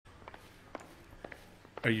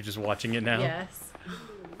Are you just watching it now? Yes.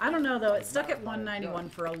 I don't know though. It's stuck at 191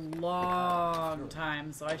 for a long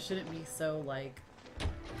time, so I shouldn't be so like.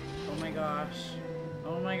 Oh my gosh.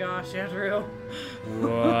 Oh my gosh, Andrew.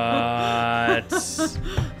 What?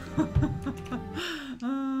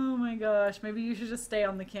 Oh my gosh. Maybe you should just stay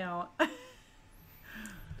on the count.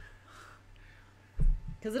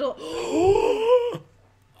 Because it'll. Oh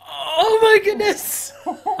my goodness!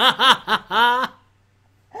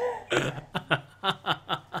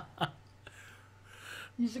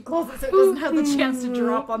 You should close it so it doesn't have the chance to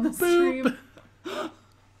drop on the stream.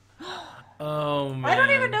 Oh man. I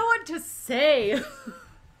don't even know what to say.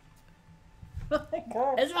 Oh my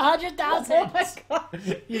god. It's 100,000! Oh my god.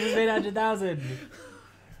 You just made 100,000.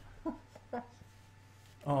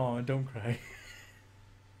 Oh, don't cry.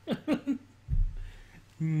 I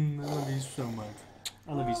love you so much.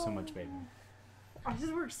 I love you so much, baby. I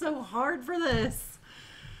just worked so hard for this.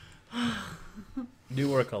 You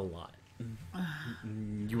work a lot.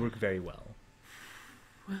 You work very well.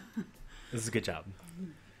 This is a good job.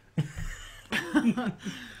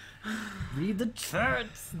 Read the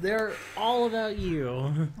charts. They're all about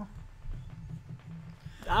you.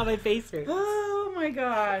 Ah, my face hurts. Oh my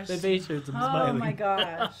gosh. My face hurts. I'm Oh smiling. my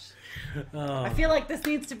gosh. Oh. I feel like this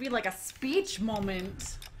needs to be like a speech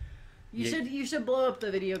moment. You Yeah. should blow up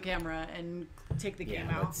the video camera and take the game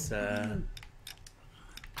out. Let's, I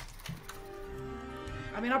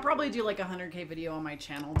mean, I'll probably do like a 100K video on my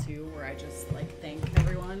channel too, where I just like thank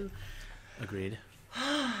everyone. agreed.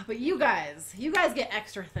 But you guys get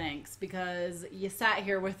extra thanks because you sat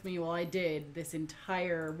here with me while we did this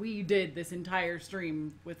entire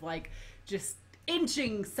stream with like just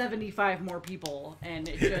inching 75 more people, and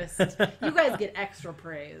it just, you guys get extra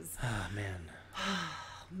praise. Oh, man.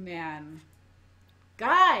 Man.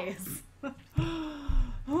 Guys.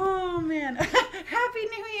 Oh man. Happy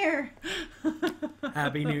New Year.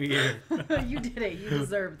 Happy New Year. You did it. You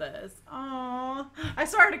deserve this. Aww. I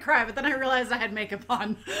started to cry, but then I realized I had makeup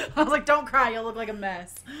on. I was like, don't cry. You'll look like a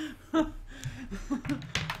mess.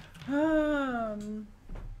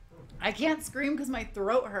 I can't scream because my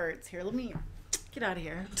throat hurts. Here, let me get out of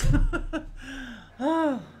here.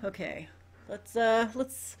 Oh, okay. Let's, I'm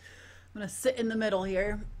gonna sit in the middle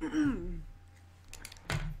here.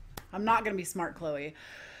 I'm not gonna be smart, Chloe.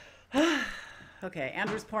 Okay,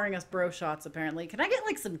 Andrew's pouring us bro shots, apparently. Can I get,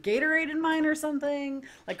 like, some Gatorade in mine or something?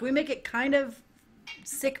 Like, can we make it kind of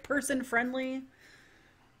sick person friendly?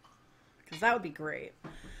 Because that would be great.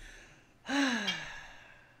 I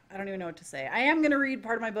don't even know what to say. I am going to read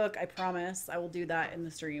part of my book, I promise. I will do that in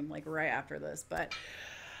the stream, like, right after this. But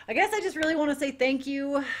I guess I just really want to say thank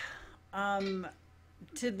you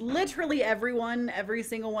to literally everyone, every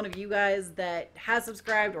single one of you guys that has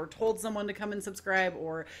subscribed or told someone to come and subscribe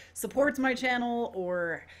or supports my channel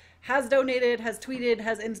or has donated, has tweeted,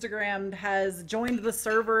 has Instagrammed, has joined the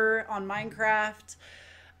server on Minecraft.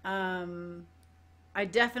 I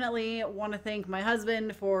definitely want to thank my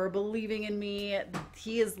husband for believing in me.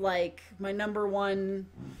 He is like my #1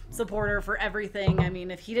 supporter for everything. I mean,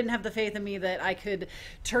 if he didn't have the faith in me that I could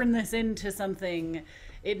turn this into something,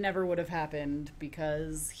 it never would have happened,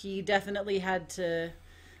 because he definitely had to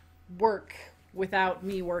work without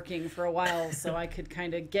me working for a while so I could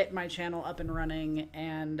kind of get my channel up and running.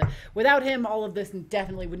 And without him, all of this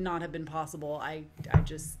definitely would not have been possible. I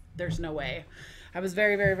just, there's no way. I was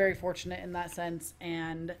very, very, very fortunate in that sense.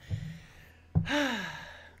 And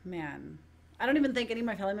man, I don't even think any of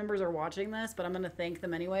my family members are watching this, but I'm going to thank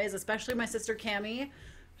them anyways, especially my sister Cammie.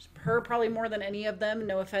 Her probably more than any of them.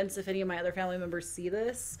 No offense if any of my other family members see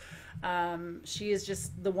this. She is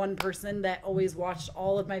just the one person that always watched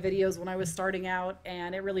all of my videos when I was starting out,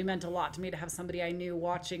 and it really meant a lot to me to have somebody I knew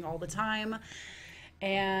watching all the time.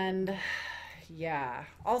 And yeah,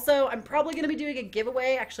 also I'm probably going to be doing a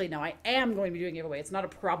giveaway. Actually, no, I am going to be doing a giveaway. It's not a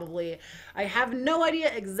probably. I have no idea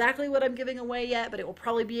exactly what I'm giving away yet, but it will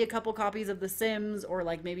probably be a couple copies of The Sims, or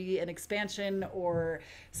like maybe an expansion or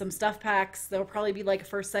some stuff packs. There'll probably be like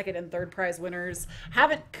first, second, and third prize winners.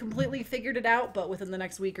 Haven't completely figured it out, but within the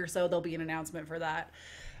next week or so, there'll be an announcement for that.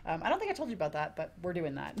 I don't think I told you about that, but we're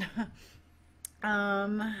doing that.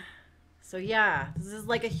 So yeah, this is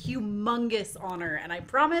like a humongous honor, and I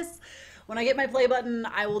promise when I get my play button,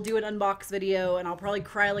 I will do an unbox video, and I'll probably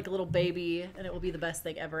cry like a little baby, and it will be the best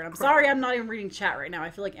thing ever. And I'm sorry I'm not even reading chat right now. I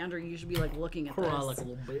feel like, Andrew, you should be like looking at this. Cry like a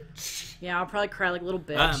little bitch. Yeah, I'll probably cry like a little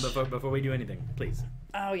bitch. Before we do anything, please.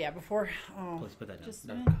 Oh yeah, before. Oh, Please put that down. just.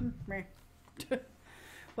 No.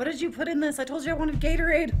 What did you put in this? I told you I wanted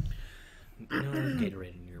Gatorade. No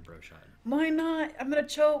Gatorade in your bro shot. Why not? I'm gonna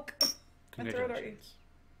choke. My throat already. Congratulations.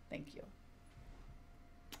 Thank you.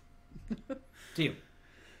 To you.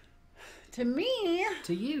 To me.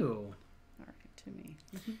 To you. All right, to me.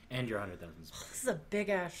 And your 100,000 subscribers. This is a big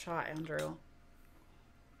ass shot, Andrew.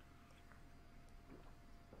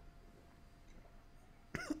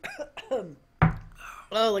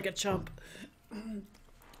 Oh, like a chump.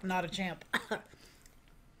 Not a champ.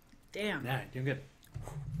 Damn. Yeah, you're good.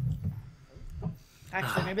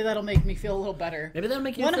 Actually, maybe that'll make me feel a little better. Maybe that'll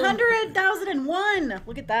make you 100,001.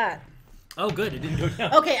 Look at that. Oh, good. It didn't go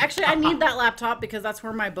down. Okay, actually, I need that laptop because that's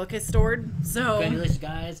where my book is stored. So. Congratulations,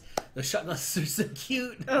 guys. The shot glasses are so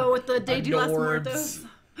cute. Oh, with the De Las Adorbs. Muertos.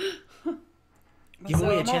 Give So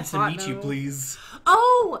away a I'm all chance to hot meet you, now. please.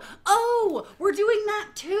 Oh, we're doing that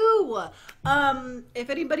too.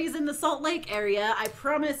 If anybody's in the Salt Lake area, I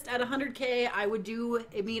promised at 100K I would do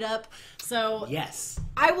a meetup. So Yes.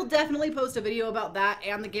 I will definitely post a video about that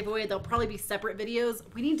and the giveaway. They'll probably be separate videos.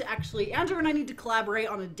 We need to actually, Andrew and I need to collaborate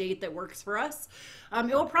on a date that works for us. It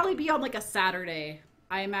will probably be on like a Saturday.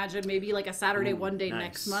 I imagine maybe like a Saturday one day nice.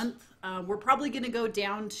 next month. We're probably going to go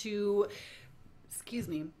down to, excuse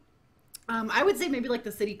me, I would say maybe like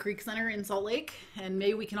the City Creek Center in Salt Lake, and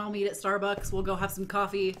maybe we can all meet at Starbucks. We'll go have some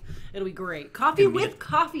coffee. It'll be great. Coffee with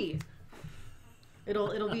coffee.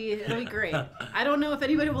 It'll be great. I don't know if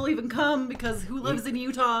anybody will even come because who lives in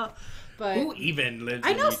Utah? But Who even lives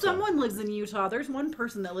I in know Utah? someone lives in Utah. There's one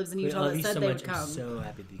person that lives in Utah that said they would come. I'm so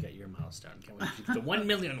happy that you got your milestone. Can't wait to the 1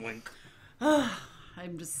 million link.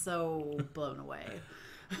 I'm just so blown away.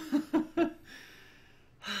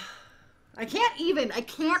 I can't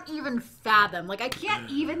even fathom. Like, I can't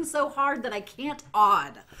even so hard that I can't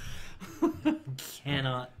odd.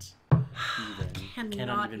 Cannot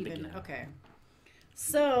Cannot even even. begin. Okay.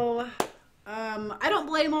 So, I don't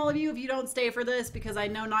blame all of you if you don't stay for this because I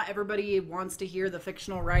know not everybody wants to hear the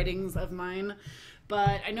fictional writings of mine.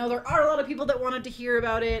 But I know there are a lot of people that wanted to hear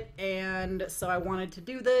about it, and so I wanted to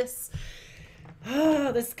do this.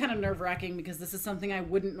 This is kind of nerve-wracking because this is something I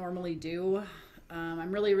wouldn't normally do.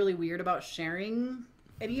 I'm really, really weird about sharing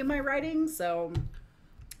any of my writing, so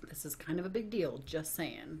this is kind of a big deal, just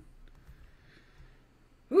saying.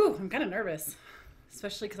 Ooh, I'm kind of nervous,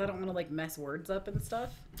 especially because I don't want to, like, mess words up and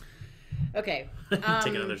stuff. Okay.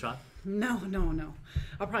 Take another shot? No.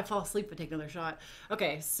 I'll probably fall asleep if I take another shot.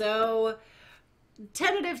 Okay, so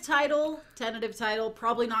tentative title,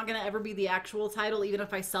 probably not going to ever be the actual title, even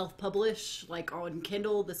if I self-publish, like on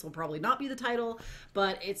Kindle, this will probably not be the title,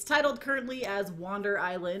 but it's titled currently as Wander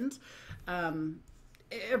Island.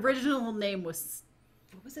 Original name was,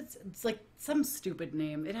 what was it? It's like some stupid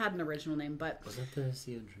name. It had an original name, but... Was that the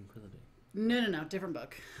Sea of Tranquility? No, different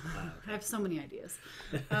book. Okay. I have so many ideas.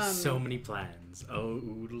 So many plans. Oh,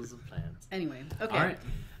 oodles of plans. Anyway, okay. All right.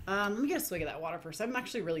 Let me get a swig of that water first. I'm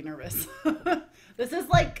actually really nervous. This is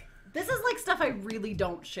like stuff I really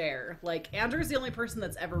don't share. Like, Andrew's the only person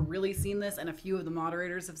that's ever really seen this, and a few of the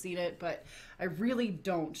moderators have seen it, but I really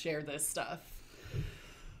don't share this stuff.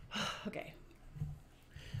 Okay.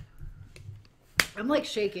 I'm like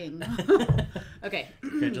shaking. Okay.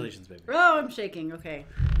 Congratulations, baby. Oh, I'm shaking. Okay.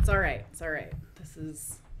 It's all right. This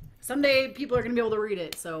is... Someday people are going to be able to read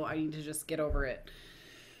it, so I need to just get over it.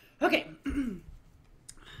 Okay.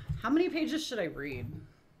 How many pages should I read?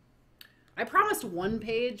 I promised 1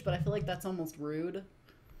 page, but I feel like that's almost rude.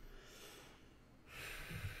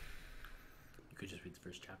 You could just read the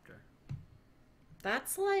first chapter.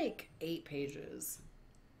 That's like 8 pages.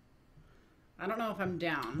 I don't know if I'm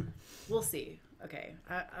down. We'll see. Okay.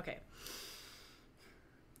 Okay.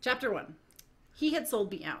 Chapter 1. He had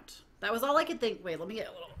sold me out. That was all I could think. Wait, let me get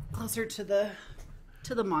a little closer to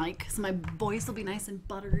the mic so my voice will be nice and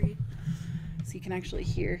buttery so you can actually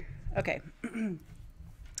hear. Okay.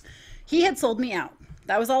 He had sold me out.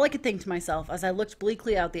 That was all I could think to myself as I looked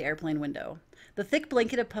bleakly out the airplane window. The thick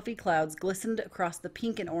blanket of puffy clouds glistened across the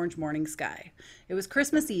pink and orange morning sky. It was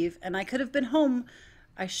Christmas Eve, and I should have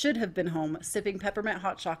been home, sipping peppermint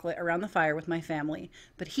hot chocolate around the fire with my family,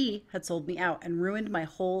 but he had sold me out and ruined my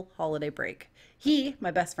whole holiday break. He, my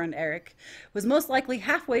best friend Eric, was most likely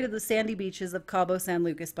halfway to the sandy beaches of Cabo San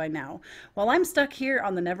Lucas by now, while I'm stuck here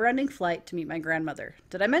on the never-ending flight to meet my grandmother.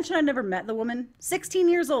 Did I mention I never met the woman? 16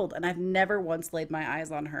 years old, and I've never once laid my eyes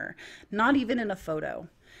on her, not even in a photo.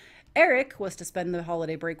 Eric was to spend the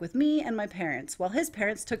holiday break with me and my parents, while his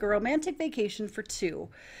parents took a romantic vacation for 2.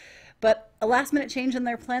 But a last-minute change in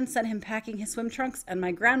their plans sent him packing his swim trunks and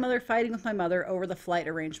my grandmother fighting with my mother over the flight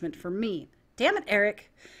arrangement for me. Damn it,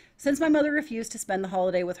 Eric. Since my mother refused to spend the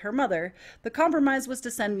holiday with her mother, the compromise was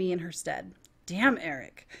to send me in her stead. Damn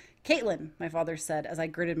Eric. Caitlin, my father said as I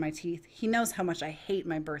gritted my teeth. He knows how much I hate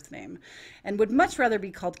my birth name and would much rather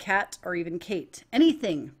be called Kat or even Kate.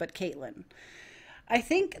 Anything but Caitlin. I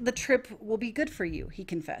think the trip will be good for you, he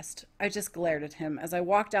confessed. I just glared at him as I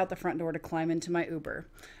walked out the front door to climb into my Uber.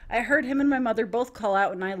 I heard him and my mother both call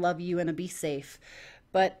out an I love you and a be safe,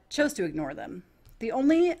 but chose to ignore them. The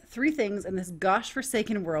only three things in this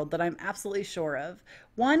gosh-forsaken world that I'm absolutely sure of.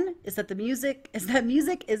 One is that music is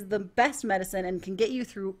the best medicine and can get you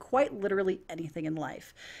through quite literally anything in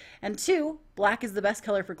life. And two, black is the best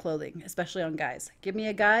color for clothing, especially on guys. Give me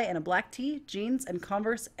a guy in a black tee, jeans, and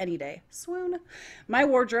Converse any day. Swoon. My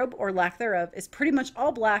wardrobe, or lack thereof, is pretty much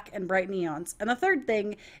all black and bright neons. And the third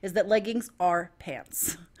thing is that leggings are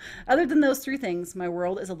pants. Other than those three things, my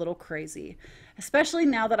world is a little crazy. Especially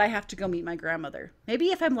now that I have to go meet my grandmother. Maybe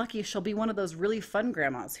if I'm lucky, she'll be one of those really fun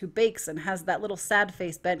grandmas who bakes and has that little sad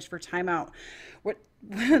face bench for timeout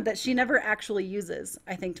that she never actually uses,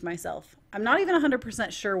 I think to myself. I'm not even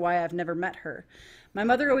 100% sure why I've never met her. My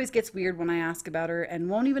mother always gets weird when I ask about her and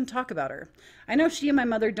won't even talk about her. I know she and my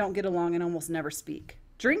mother don't get along and almost never speak.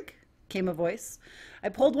 Drink? Came a voice. I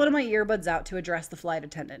pulled one of my earbuds out to address the flight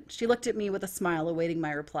attendant. She looked at me with a smile awaiting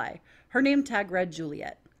my reply. Her name tag read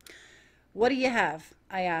Juliet. What do you have?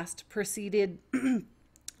 I asked.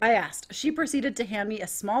 She proceeded to hand me a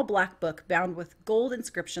small black book bound with gold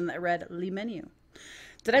inscription that read Le Menu.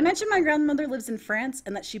 Did I mention my grandmother lives in France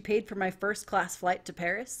and that she paid for my first-class flight to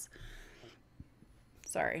Paris?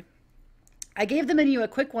 Sorry. I gave the menu a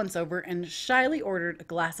quick once-over and shyly ordered a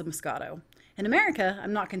glass of Moscato. In America,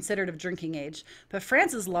 I'm not considered of drinking age, but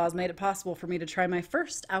France's laws made it possible for me to try my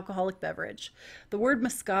first alcoholic beverage. The word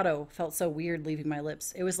Moscato felt so weird leaving my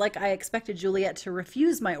lips. It was like I expected Juliet to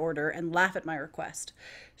refuse my order and laugh at my request.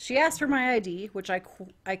 She asked for my ID, which I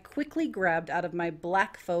quickly grabbed out of my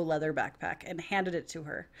black faux leather backpack and handed it to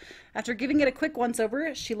her. After giving it a quick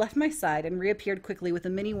once-over, she left my side and reappeared quickly with a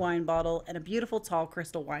mini wine bottle and a beautiful tall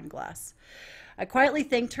crystal wine glass. I quietly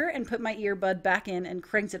thanked her and put my earbud back in and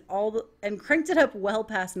cranked it up well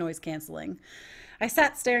past noise canceling. I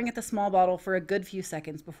sat staring at the small bottle for a good few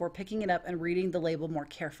seconds before picking it up and reading the label more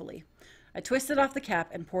carefully. I twisted off the cap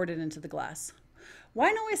and poured it into the glass.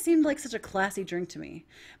 Wine always seemed like such a classy drink to me.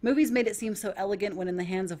 Movies made it seem so elegant when in the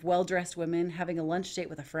hands of well-dressed women having a lunch date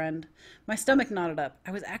with a friend. My stomach knotted up.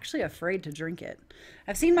 I was actually afraid to drink it.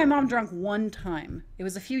 I've seen my mom drunk one time. It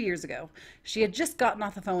was a few years ago. She had just gotten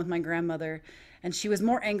off the phone with my grandmother, and she was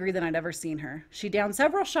more angry than I'd ever seen her. She downed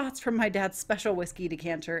several shots from my dad's special whiskey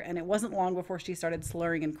decanter, and it wasn't long before she started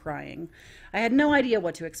slurring and crying. I had no idea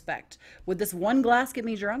what to expect. Would this one glass get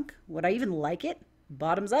me drunk? Would I even like it?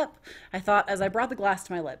 Bottoms up, I thought as I brought the glass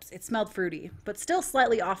to my lips. It smelled fruity, but still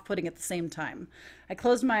slightly off-putting at the same time. I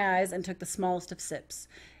closed my eyes and took the smallest of sips.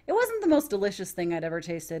 It wasn't the most delicious thing I'd ever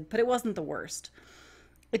tasted, but it wasn't the worst.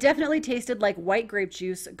 It definitely tasted like white grape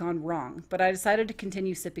juice gone wrong, but I decided to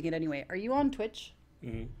continue sipping it anyway. Are you on Twitch?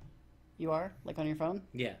 Mm-hmm. You are? Like on your phone?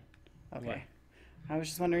 Yeah. Okay. What? I was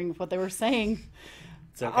just wondering what they were saying.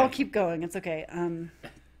 It's okay. I'll keep going. It's okay.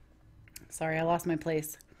 Sorry, I lost my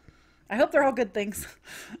place. I hope they're all good things.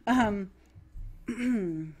 Where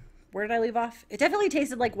did I leave off? It definitely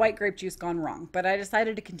tasted like white grape juice gone wrong, but I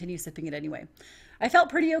decided to continue sipping it anyway. I felt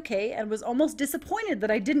pretty okay and was almost disappointed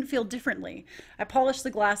that I didn't feel differently. I polished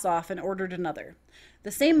the glass off and ordered another.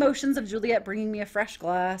 The same motions of Juliet bringing me a fresh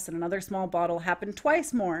glass and another small bottle happened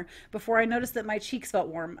twice more before I noticed that my cheeks felt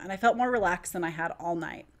warm and I felt more relaxed than I had all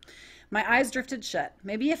night. My eyes drifted shut.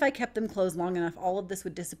 Maybe if I kept them closed long enough, all of this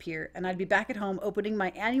would disappear, and I'd be back at home opening my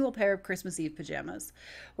annual pair of Christmas Eve pajamas.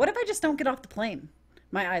 What if I just don't get off the plane?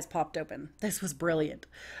 My eyes popped open. This was brilliant.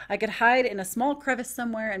 I could hide in a small crevice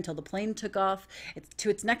somewhere until the plane took off to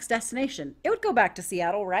its next destination. It would go back to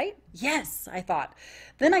Seattle, right? Yes, I thought.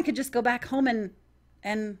 Then I could just go back home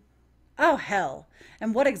and... Oh, hell.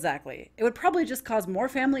 And what exactly? It would probably just cause more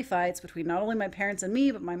family fights between not only my parents and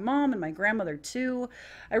me, but my mom and my grandmother, too.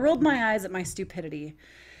 I rolled my eyes at my stupidity.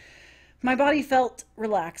 My body felt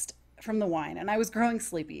relaxed from the wine, and I was growing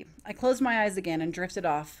sleepy. I closed my eyes again and drifted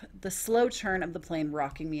off, the slow churn of the plane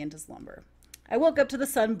rocking me into slumber. I woke up to the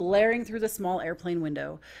sun blaring through the small airplane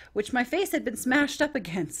window, which my face had been smashed up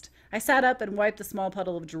against. I sat up and wiped the small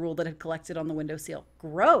puddle of drool that had collected on the windowsill.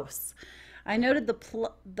 Gross! I noted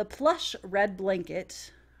the plush red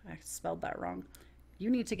blanket, I spelled that wrong, you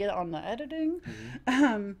need to get on the editing,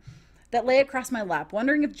 that lay across my lap,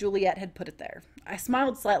 wondering if Juliet had put it there. I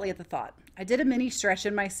smiled slightly at the thought. I did a mini stretch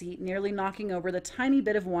in my seat, nearly knocking over the tiny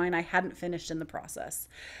bit of wine I hadn't finished in the process.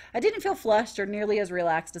 I didn't feel flushed or nearly as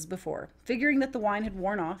relaxed as before. Figuring that the wine had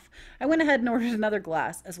worn off, I went ahead and ordered another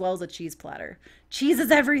glass, as well as a cheese platter. Cheese is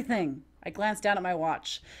everything! I glanced down at my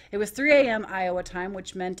watch. It was 3 a.m. Iowa time,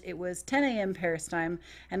 which meant it was 10 a.m. Paris time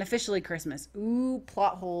and officially Christmas. Ooh,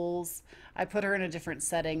 plot holes. I put her in a different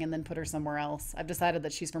setting and then put her somewhere else. I've decided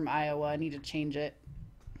that she's from Iowa. I need to change it.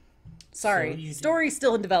 Sorry. So Story's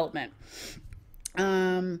still in development.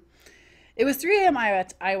 It was 3 a.m.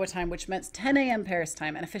 Iowa time, which meant 10 a.m. Paris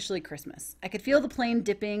time and officially Christmas. I could feel the plane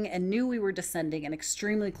dipping and knew we were descending and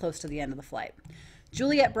extremely close to the end of the flight.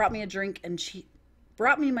 Juliet brought me my drink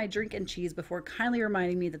and cheese before kindly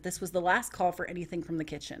reminding me that this was the last call for anything from the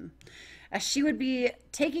kitchen, as she would be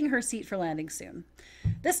taking her seat for landing soon.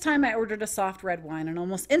 This time I ordered a soft red wine and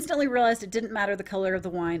almost instantly realized it didn't matter the color of the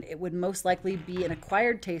wine. It would most likely be an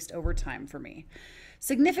acquired taste over time for me.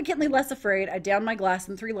 Significantly less afraid, I downed my glass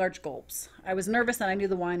in 3 large gulps. I was nervous and I knew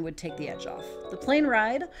the wine would take the edge off. The plane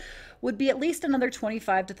ride would be at least another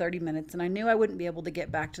 25 to 30 minutes, and I knew I wouldn't be able to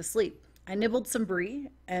get back to sleep. I nibbled some brie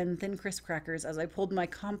and thin crisp crackers as I pulled my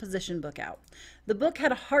composition book out. The book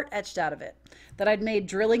had a heart etched out of it that I'd made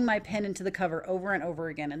drilling my pen into the cover over and over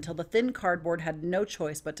again until the thin cardboard had no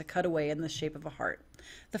choice but to cut away in the shape of a heart.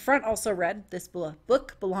 The front also read, "This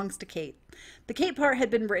book belongs to Kate." The Kate part had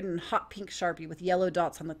been written in hot pink Sharpie with yellow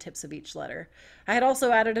dots on the tips of each letter. I had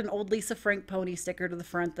also added an old Lisa Frank pony sticker to the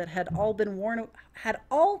front that had all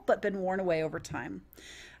but been worn away over time.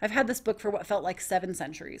 I've had this book for what felt like 7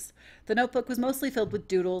 centuries. The notebook was mostly filled with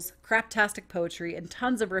doodles, craptastic poetry, and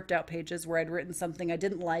tons of ripped out pages where I'd written something I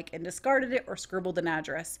didn't like and discarded it or scribbled an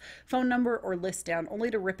address, phone number, or list down only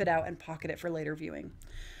to rip it out and pocket it for later viewing.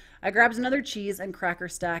 I grabbed another cheese and cracker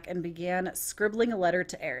stack and began scribbling a letter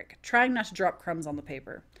to Eric, trying not to drop crumbs on the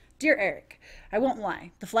paper. Dear Eric, I won't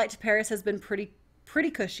lie. The flight to Paris has been pretty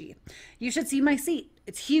cushy. You should see my seat.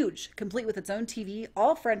 It's huge, complete with its own TV,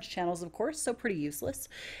 all French channels, of course, so pretty useless,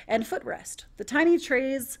 and footrest. The tiny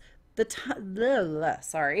trays, the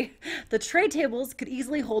tray tables could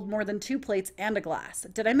easily hold more than 2 plates and a glass.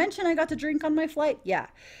 Did I mention I got to drink on my flight? Yeah,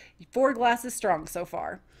 4 glasses strong so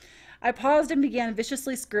far. I paused and began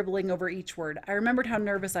viciously scribbling over each word. I remembered how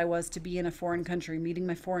nervous I was to be in a foreign country meeting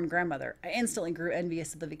my foreign grandmother. I instantly grew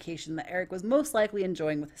envious of the vacation that Eric was most likely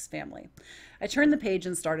enjoying with his family. I turned the page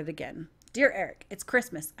and started again. Dear Eric, it's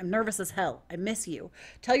Christmas. I'm nervous as hell. I miss you.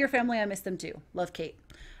 Tell your family I miss them too. Love, Kate.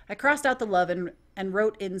 I crossed out the love and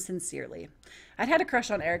wrote in sincerely. I'd had a crush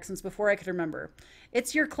on Eric since before I could remember.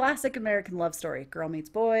 It's your classic American love story. Girl meets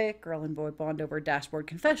boy, girl and boy bond over dashboard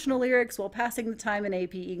confessional lyrics while passing the time in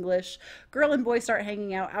AP English. Girl and boy start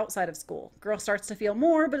hanging out outside of school. Girl starts to feel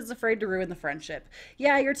more but is afraid to ruin the friendship.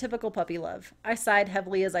 Yeah, your typical puppy love. I sighed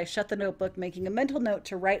heavily as I shut the notebook, making a mental note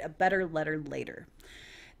to write a better letter later.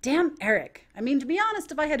 Damn Eric. I mean, to be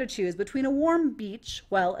honest, if I had to choose between a warm beach,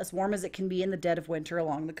 well, as warm as it can be in the dead of winter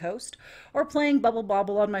along the coast, or playing Bubble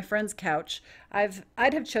Bobble on my friend's couch, I'd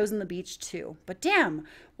have chosen the beach too. But damn,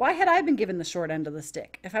 why had I been given the short end of the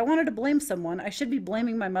stick? If I wanted to blame someone, I should be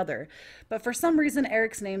blaming my mother. But for some reason,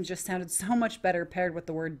 Eric's name just sounded so much better paired with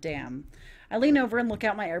the word damn. I lean over and look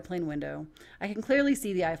out my airplane window. I can clearly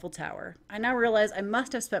see the Eiffel Tower. I now realize I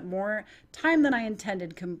must have spent more time than I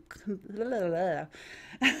intended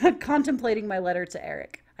contemplating my letter to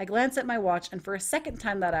Eric. I glance at my watch, and for a second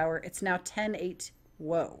time that hour, it's now 10:08.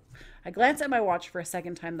 Whoa. I glance at my watch for a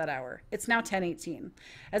second time that hour. It's now 10:18.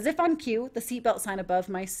 As if on cue, the seatbelt sign above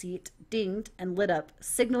my seat dinged and lit up,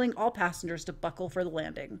 signaling all passengers to buckle up for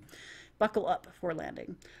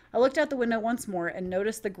landing. I looked out the window once more and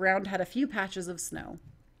noticed the ground had a few patches of snow.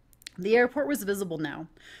 The airport was visible now.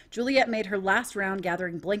 Juliet made her last round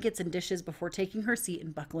gathering blankets and dishes before taking her seat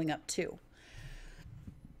and buckling up too.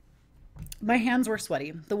 My hands were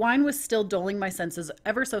sweaty. The wine was still dulling my senses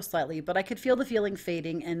ever so slightly, but I could feel the feeling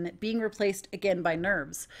fading and being replaced again by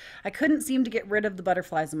nerves. I couldn't seem to get rid of the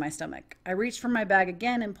butterflies in my stomach. I reached for my bag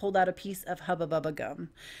again and pulled out a piece of Hubba Bubba gum.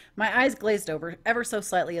 My eyes glazed over ever so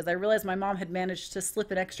slightly as I realized my mom had managed to slip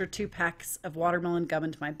an extra 2 packs of watermelon gum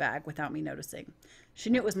into my bag without me noticing. She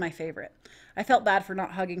knew it was my favorite. I felt bad for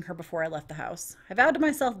not hugging her before I left the house. I vowed to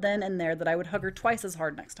myself then and there that I would hug her twice as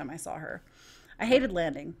hard next time I saw her. I hated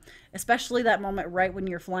landing, especially that moment right when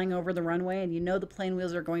you're flying over the runway and you know the plane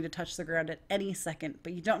wheels are going to touch the ground at any second,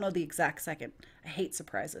 but you don't know the exact second. I hate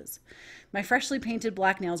surprises. My freshly painted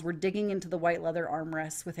black nails were digging into the white leather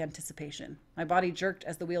armrests with anticipation. My body jerked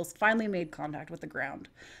as the wheels finally made contact with the ground.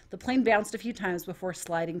 The plane bounced a few times before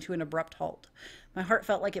sliding to an abrupt halt. My heart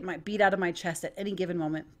felt like it might beat out of my chest at any given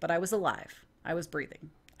moment, but I was alive. I was breathing.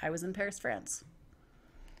 I was in Paris, France.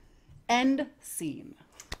 End scene.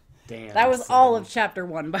 Damn, that was all of chapter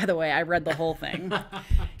 1, by the way. I read the whole thing.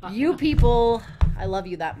 You people, I love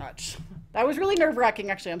you that much. That was really nerve-wracking,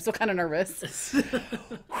 actually. I'm still kind of nervous.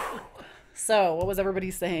 So, what was everybody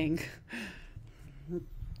saying?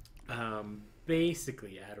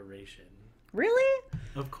 Basically adoration. Really?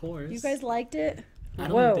 Of course. You guys liked it? I don't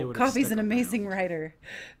think they Whoa, would've Coffee's stuck an amazing around. writer.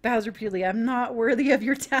 Bows repeatedly, I'm not worthy of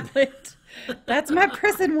your talent. That's my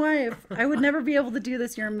prison wife. I would never be able to do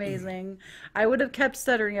this. You're amazing. I would have kept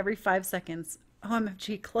stuttering every 5 seconds.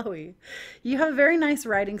 OMFG, Chloe. You have a very nice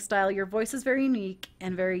writing style. Your voice is very unique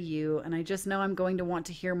and very you, and I just know I'm going to want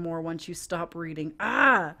to hear more once you stop reading.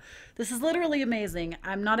 This is literally amazing.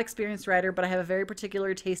 I'm not an experienced writer, but I have a very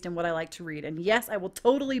particular taste in what I like to read. And yes, I will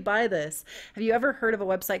totally buy this. Have you ever heard of a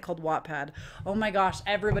website called Wattpad? Oh my gosh,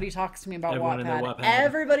 everybody talks to me about Everyone in the Wattpad. Wattpad.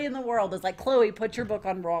 Everybody in the world is like, Chloe, put your book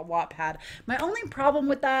on Wattpad. My only problem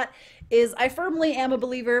with that is I firmly am a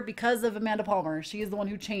believer because of Amanda Palmer. She is the one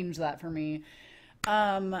who changed that for me.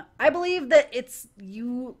 I believe that it's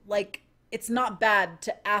not bad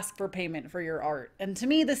to ask for payment for your art. And to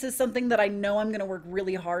me, this is something that I know I'm going to work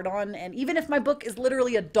really hard on. And even if my book is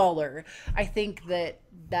literally $1, I think that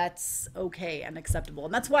that's okay and acceptable.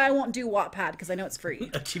 And that's why I won't do Wattpad, because I know it's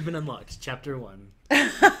free. Achievement unlocked, chapter 1.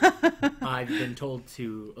 I've been told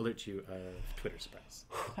to alert you of Twitter surprise.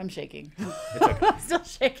 I'm shaking. It's okay. I'm still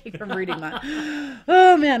shaking from reading that.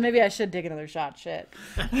 Oh man, maybe I should take another shot. Shit.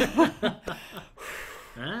 Can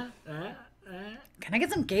I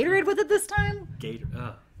get some Gatorade with it this time? Gator.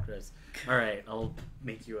 Oh, gross. All right, I'll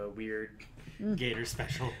make you a weird Gator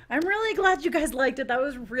special. I'm really glad you guys liked it. That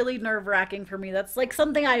was really nerve-wracking for me. That's like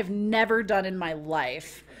something I've never done in my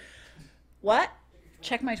life. What?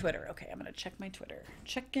 Check my Twitter. Okay, I'm going to check my Twitter.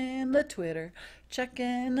 Checking the Twitter.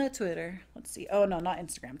 Checking the Twitter. Let's see. Oh, no, not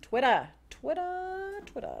Instagram. Twitter.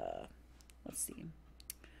 Let's see.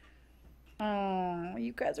 Oh,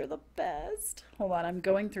 you guys are the best. Hold on, I'm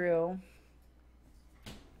going through.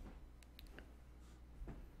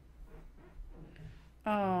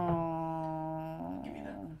 Oh.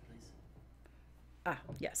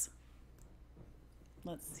 Yes.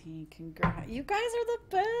 Let's see. Congrats. You guys are the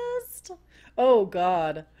best. Oh,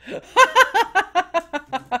 God.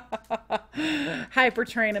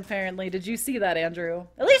 Hypertrain, apparently. Did you see that, Andrew?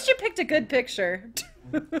 At least you picked a good picture.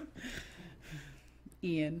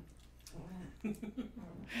 Ian.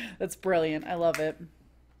 That's brilliant. I love it.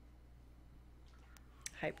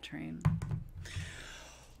 Hype train.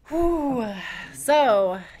 Whew.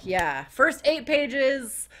 So, yeah. First 8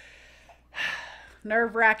 pages.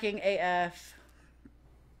 Nerve-wracking AF.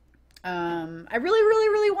 I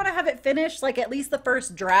really want to have it finished, like at least the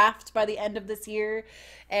first draft by the end of this year,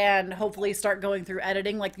 and hopefully start going through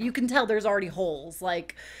editing. Like, you can tell there's already holes.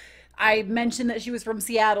 Like, I mentioned that she was from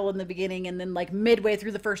Seattle in the beginning, and then like midway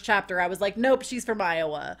through the first chapter, I was like, nope, she's from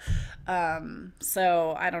Iowa.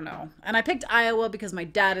 So I don't know. And I picked Iowa because my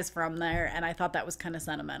dad is from there, and I thought that was kind of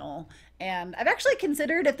sentimental. And I've actually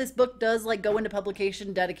considered, if this book does like go into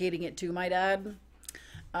publication, dedicating it to my dad.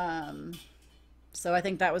 So I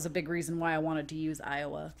think that was a big reason why I wanted to use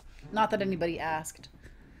Iowa. Not that anybody asked.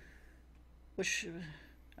 Which,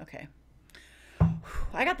 okay.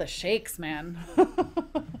 I got the shakes, man.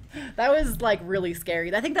 That was like really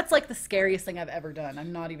scary. I think that's like the scariest thing I've ever done.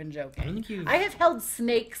 I'm not even joking. I have held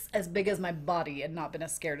snakes as big as my body and not been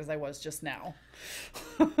as scared as I was just now.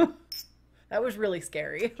 That was really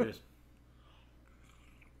scary. Cheers.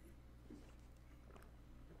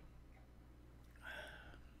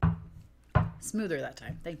 Smoother that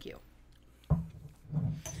time. Thank you.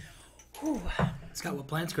 Whew. Scott, what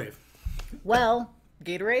plants crave? Well,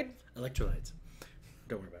 Gatorade. Electrolytes.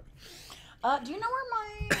 Don't worry about it. Do you know where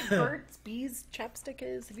my Burt's Bees chapstick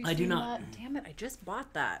is? Have you seen I do not. that? Damn it, I just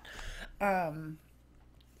bought that.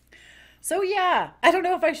 So yeah, I don't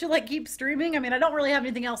know if I should like keep streaming. I mean, I don't really have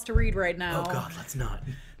anything else to read right now. Oh God, let's not.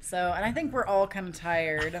 So, and I think we're all kind of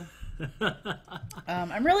tired.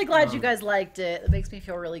 I'm really glad you guys liked it. It makes me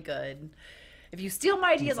feel really good. If you steal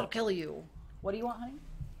my ideas, I'll kill you. What do you want, honey?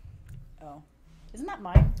 Oh, isn't that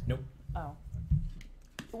mine? Nope. Oh.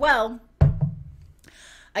 Well,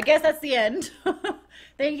 I guess that's the end.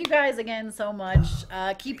 Thank you guys again so much.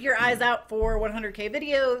 Keep your eyes out for 100K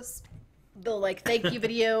videos. The like thank you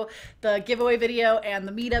video, the giveaway video, and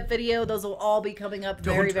the meetup video. Those will all be coming up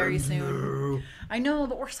very soon. No. I know,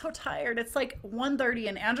 but we're so tired. It's like 1:30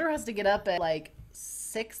 and Andrew has to get up at like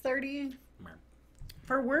 6:30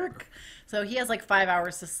 for work. So he has like 5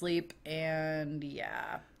 hours to sleep, and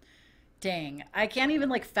yeah. Dang, I can't even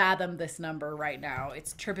like fathom this number right now.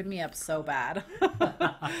 It's tripping me up so bad.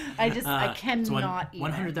 I cannot even.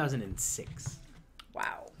 100,006.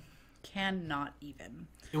 Wow. Cannot even.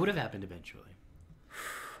 It would have happened eventually.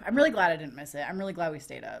 I'm really glad I didn't miss it. I'm really glad we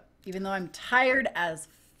stayed up. Even though I'm tired as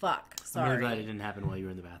fuck. Sorry. I'm really glad it didn't happen while you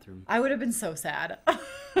were in the bathroom. I would have been so sad.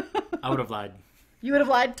 I would have lied. You would have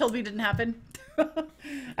lied, told me it didn't happen. I could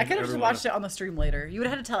have just everyone- watched it on the stream later. You would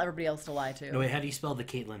have had to tell everybody else to lie too. No, wait, how do you spell the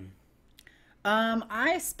Caitlyn?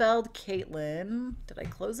 I spelled Caitlyn. Did I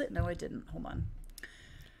close it? No, I didn't. Hold on.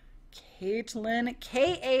 Caitlyn.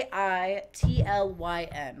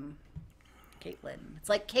 Kaitlyn. Caitlyn. It's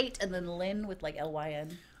like Kate and then Lynn with like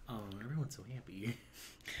Lyn. Oh, everyone's so happy.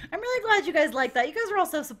 I'm really glad you guys like that. You guys are all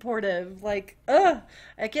so supportive. Like, I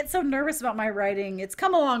get so nervous about my writing. It's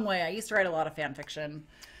come a long way. I used to write a lot of fan fiction.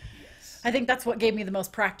 Yes. I think that's what gave me the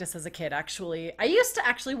most practice as a kid, actually. I used to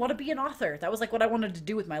actually want to be an author. That was like what I wanted to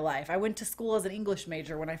do with my life. I went to school as an English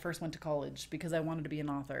major when I first went to college because I wanted to be an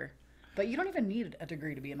author. But you don't even need a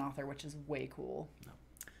degree to be an author, which is way cool. No.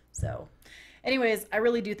 So, anyways, I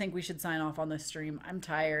really do think we should sign off on this stream. I'm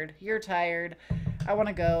tired. You're tired. I want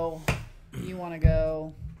to go. You want to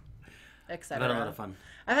go. Etc. I've had a lot of fun.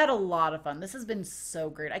 I've had a lot of fun. This has been so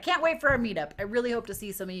great. I can't wait for our meetup. I really hope to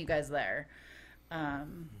see some of you guys there.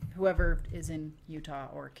 Whoever is in Utah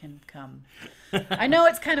or can come. I know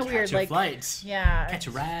it's kind of weird. Catch a Like, flight. yeah. Catch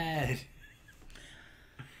a ride.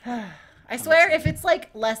 I swear, if it's like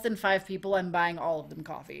less than 5 people, I'm buying all of them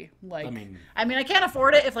coffee. Like, I mean, I can't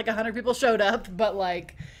afford it if like 100 people showed up, but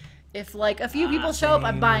like, if like a few people show up,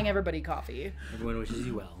 I'm buying everybody coffee. Everyone wishes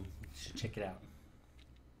you well. You should check it out.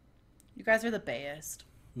 You guys are the best.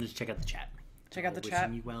 Just check out the chat. Check out the Wishing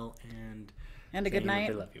chat. you well and And a good saying that night.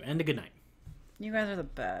 They love you. And a good night. You guys are the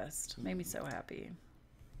best. Made me so happy.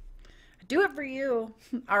 I do it for you.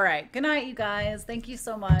 All right. Good night, you guys. Thank you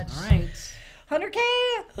so much. All right.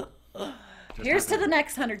 100K. Here's to the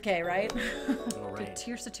next 100K, right? All right.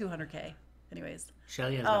 Here's to 200K. Anyways.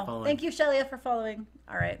 Shelly has not following. Thank you, Shelia, for following.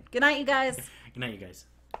 All right. Good night, you guys. Good night, you guys.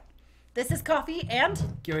 This is Coffee and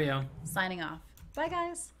Curio. signing off. Bye,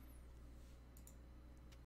 guys.